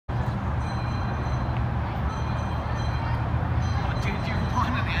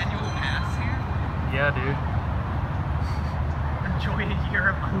Yeah, dude. Enjoy a year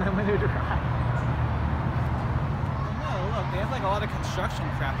of unlimited rides. Oh, look, they have like a lot of construction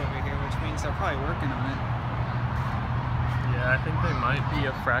crap over here, which means they're probably working on it. Yeah, I think there might be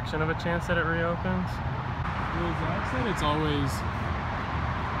a fraction of a chance that it reopens. Well, Zach said it's always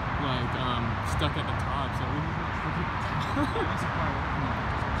like stuck at the top, so we need to stick at the top.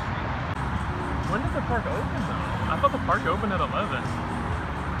 When did the park open though? I thought the park opened at 11.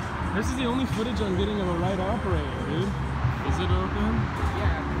 This is the only footage I'm getting of a ride operator, dude. Is it open?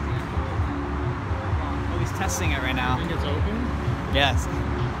 Yeah, well, he's testing it right now. You think it's open? Yes.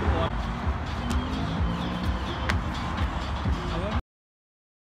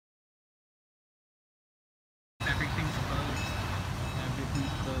 Everything's closed.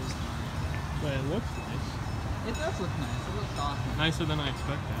 Everything's closed. But it looks nice. It does look nice. It looks awesome. Nicer than I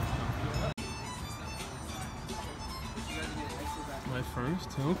expected. My first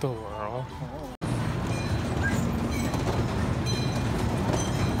tilt-a-whirl.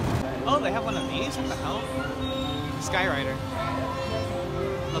 Oh, they have one of these? What the hell? Skyrider.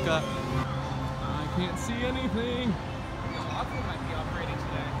 Look up. I can't see anything. Aqua might be operating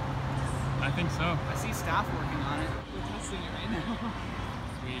today. I think so. I see staff working on it. We're testing it right now.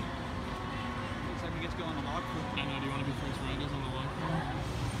 Sweet. Looks like we get to go on a log pool. I know, do you want to be first riders on the log pool?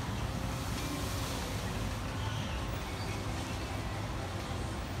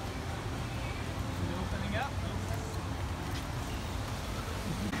 Opening up.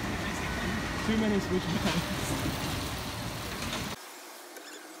 Too many switchbacks.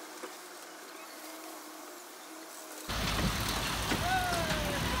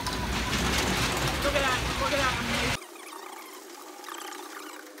 Look at that! Look at that! Amazing.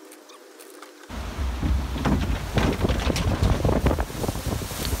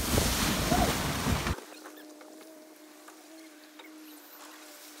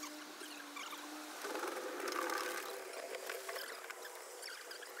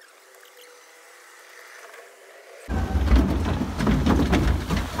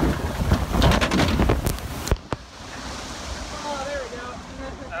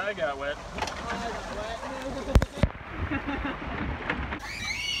 I got wet.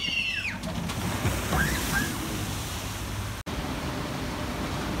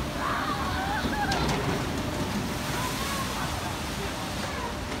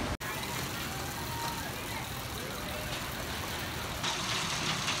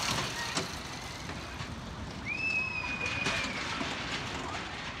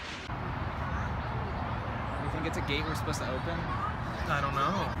 You think it's a gate we're supposed to open? I don't know.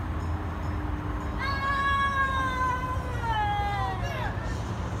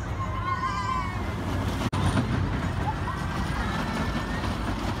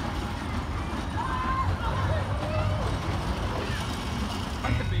 I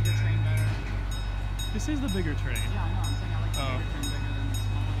like the bigger train better. This is the bigger train. Yeah, I know. I'm saying I like the bigger train bigger than the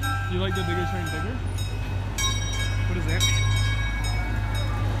small one. You like the bigger train bigger? What does that mean?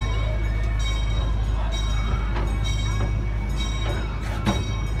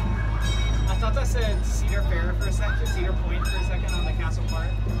 I thought that said Cedar Fair for a second, Cedar Point for a second on the Castle Park.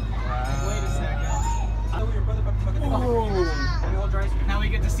 Wow. Wait a second. Now we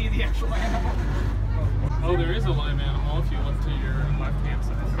get to see the actual animal. Oh, there is a live animal if you look to your left-hand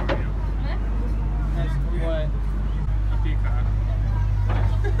side. What? A peacock.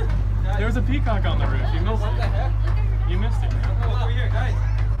 There was a peacock on the roof. You missed What the it. heck? You missed it, man. Look over here, guys.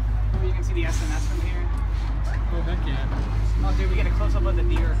 Oh, you can see the SMS from here. Oh, heck yeah. Oh, dude, we get a close-up of the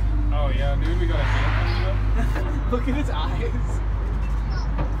deer. Oh, yeah, dude, we got a hand. Look at his eyes.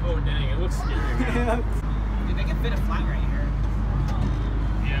 Oh, dang, it looks scary, man. Dude, they can fit a flat right here.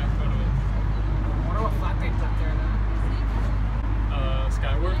 Yeah, totally. I wonder what flat they put there, though.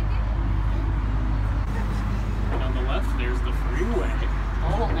 Skyward. And on the left, there's the freeway.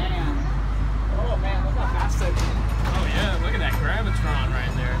 Oh, man. Oh, man, look how fast that is. Oh, yeah, look at that Gravitron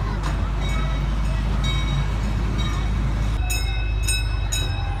right there.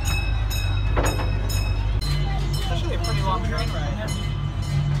 It's actually a pretty long train ride.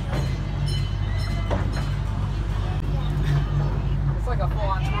 It's like a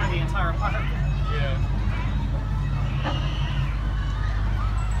full-on tour of the entire park. Yeah.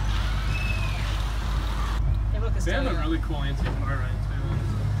 Hey, look, it's They have still a really cool antique car ride, too.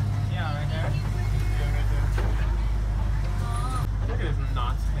 Yeah, right there. Yeah, right there. Look at this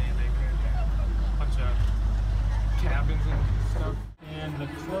Knott standing here. Bunch of cabins and stuff. And the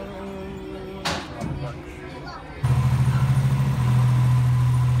clothes.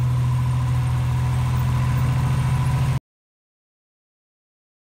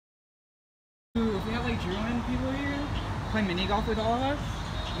 If we have like German people here play mini golf with all of us,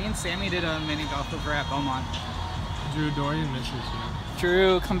 Me and Sammy did a mini golf over at Beaumont. Drew, Dorian misses you.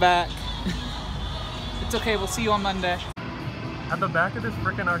 Drew, come back. It's okay, we'll see you on Monday. At the back of this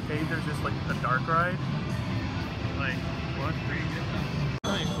freaking arcade, there's just like a dark ride. Like, what?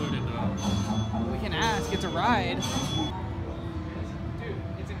 Not included though. We can ask, it's a ride. Dude,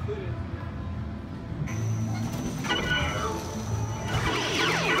 it's included.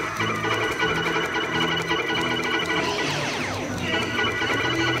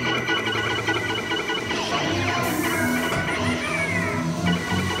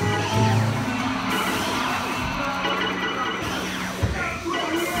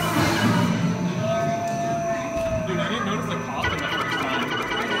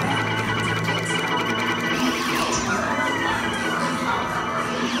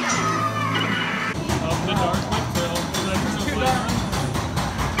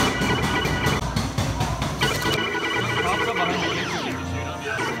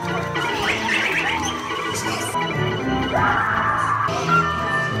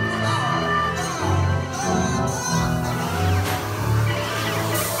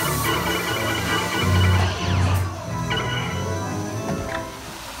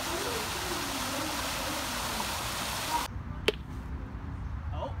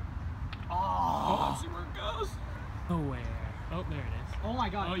 Nowhere. Oh, there it is. Oh my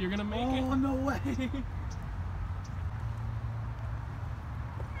god. Oh, you're gonna make it? Oh, no way.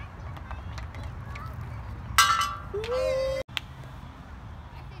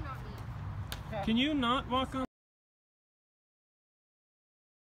 Can you not walk on?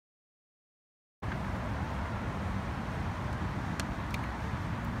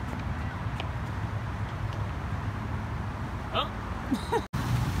 Oh.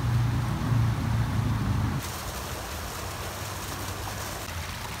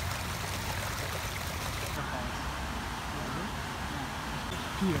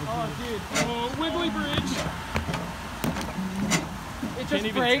 Oh, dude. Oh, wiggly bridge. It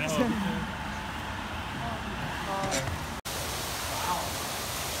just breaks.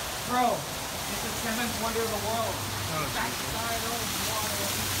 Bro, it's the seventh wonder of the world.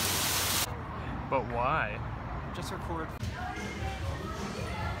 Oh, but why? Just record.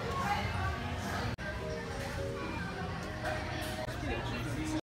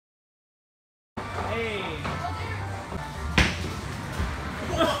 Hey.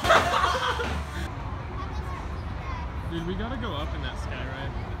 Dude, we gotta go up in that sky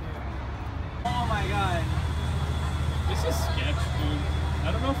ride. Oh my god. This is sketch, dude.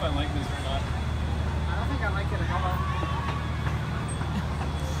 I don't know if I like this or not. I don't think I like it at all.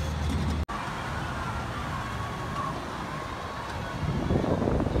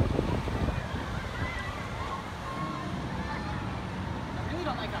 I really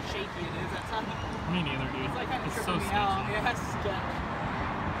don't like how shaky it is. That's not. Me neither, dude. It's like kind of It's so tripping me sketchy. out. Yeah, it's sketch.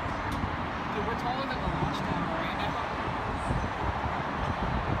 Dude, we're taller than the launch tower right now.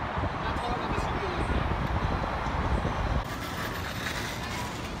 Not taller than the studio.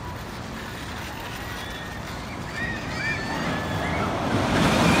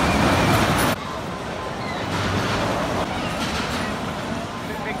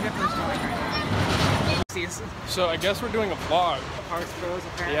 Big Dipper's doing right now. See us? So I guess we're doing a vlog. Parks Bros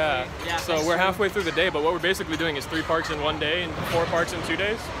apparently. Yeah. So that's we're true. halfway through the day, but what we're basically doing is 3 parks in 1 day and 4 parks in 2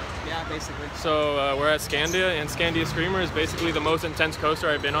 days. Yeah, basically. So we're at Scandia, and Scandia Screamer is basically the most intense coaster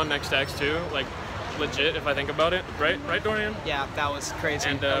I've been on next to X2. Like, legit, if I think about it. Right, Dorian? Yeah, that was crazy.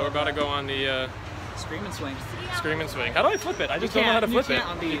 And we're about to go on the Scream and swing. Scream and Swing. How do I flip it? I just You don't know how to can't- flip you it. can't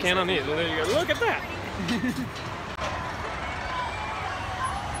on these. You can on these. Well, there you go. Look at that.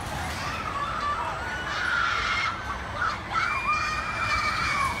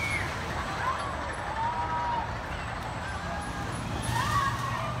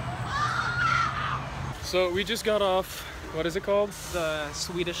 So we just got off, what is it called? The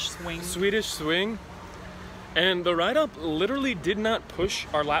Swedish swing. Swedish Swing. And the ride up literally did not push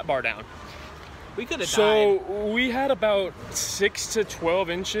our lap bar down. We could have died. So we had about 6 to 12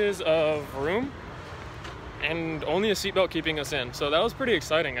 inches of room and only a seatbelt keeping us in. So that was pretty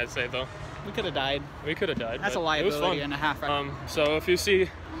exciting, I'd say, though. We could have died. We could have died. That's a but it was liability fun. and a half. Right? So if you see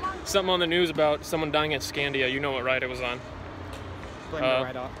something on the news about someone dying at Scandia, you know what ride it was on. Blame the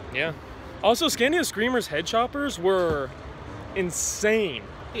ride off. Yeah. Also, Scandia Screamer's head choppers were insane.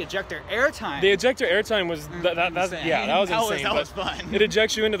 The ejector airtime. The ejector airtime was that's Insane. yeah, that was insane. That was but fun. It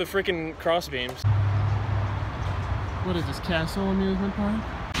ejects you into the freaking cross beams. What is this, Castle Amusement Park?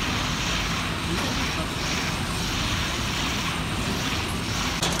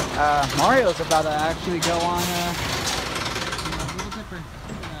 Mario's about to actually go on Little Dipper. Look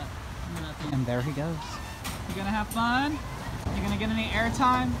at that thing. And there he goes. You gonna have fun? You gonna get any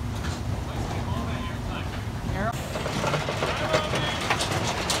airtime? Air.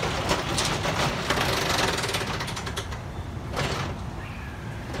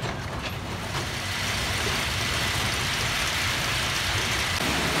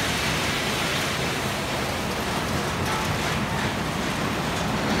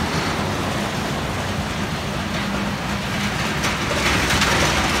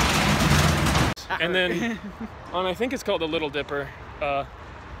 And then on, I think it's called the Little Dipper, that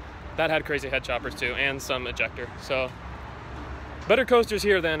had crazy head choppers too, and some ejector. So better coasters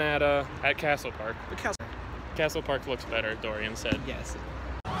here than at Castle Park. Castle Park looks better, Dorian said. Yes.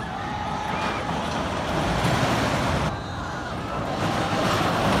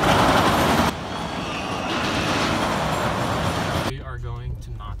 We are going to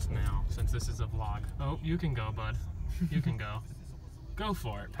Knott now, since this is a vlog. Oh, you can go, bud. You can go. Go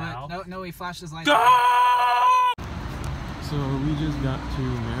for it, pal. No, he flashed his lights. Go! So we just got to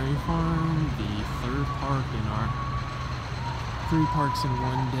Mary Farm, the third park in our 3 parks in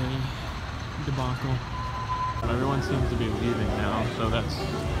 1 day debacle. Everyone seems to be leaving now, so that's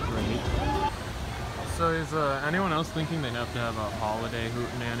great. So is anyone else thinking they'd have to have a holiday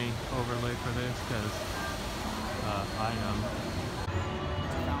hootenanny overlay for this? Because I am.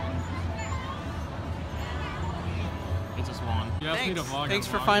 It's a swan. You asked me to vlog. Thanks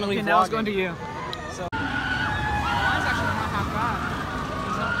for finally vlogging. Now it's going to you. So, the line's actually not half bad.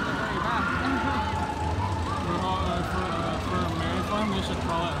 It's not very bad. For Mary Farm, we should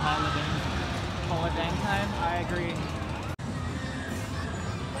call it holiday. Holiday time? I agree.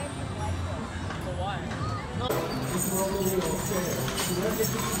 For what?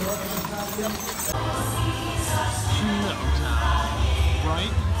 Snow time,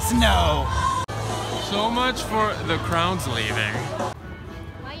 right? Snow! So much for the crowds leaving.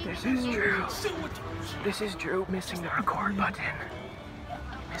 This is Drew. This is Drew missing the record button.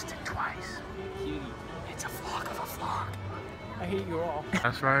 He missed it twice. It's a vlog of a vlog. I hate you all.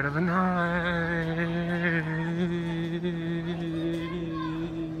 Last ride of the night.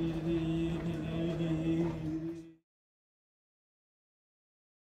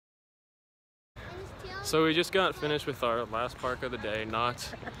 So we just got finished with our last park of the day,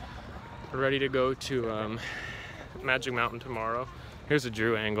 Knott. We're ready to go to Magic Mountain tomorrow. Here's a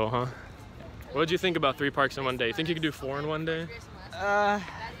Drew angle, huh? What did you think about 3 parks in 1 day? You think you could do 4 in 1 day?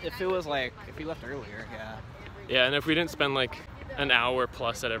 If it was like, if we left earlier, yeah. Yeah, and if we didn't spend like an hour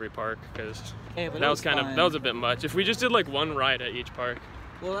plus at every park, because that was a bit much. If we just did like 1 ride at each park.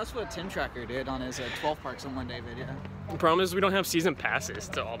 Well, that's what Tim Tracker did on his 12 parks in 1 day video. The problem is we don't have season passes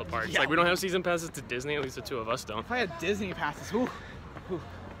to all the parks. Yeah. Like we don't have season passes to Disney, at least the 2 of us don't. If I had Disney passes, whew.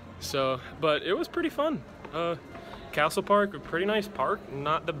 So, but it was pretty fun. Castle Park, a pretty nice park.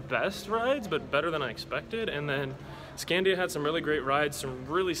 Not the best rides, but better than I expected. And then Scandia had some really great rides, some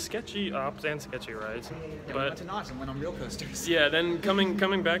really sketchy ops and sketchy rides. Yeah, we went to Knott and went on real coasters. Yeah, then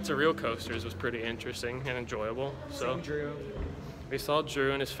coming back to real coasters was pretty interesting and enjoyable. So Drew. We saw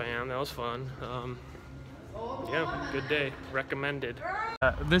Drew and his fam. That was fun. Yeah, good day. Recommended.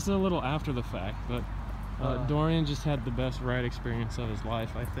 This is a little after the fact, but Dorian just had the best ride experience of his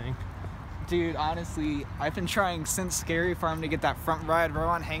life, I think. Dude, honestly, I've been trying since Scary Farm to get that front ride row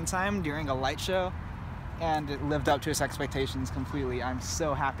on hang time during a light show, and it lived up to his expectations completely. I'm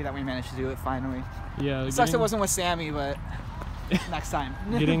so happy that we managed to do it finally. Yeah. It sucks it wasn't with Sammy, but next time.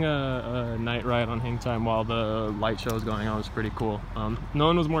 Getting a night ride on hang time while the light show was going on was pretty cool. No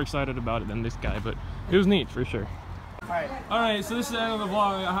one was more excited about it than this guy, but it was neat for sure. Alright, so this is the end of the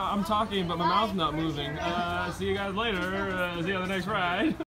vlog. I'm talking, but my mouth's not moving. See you guys later. See you on the next ride.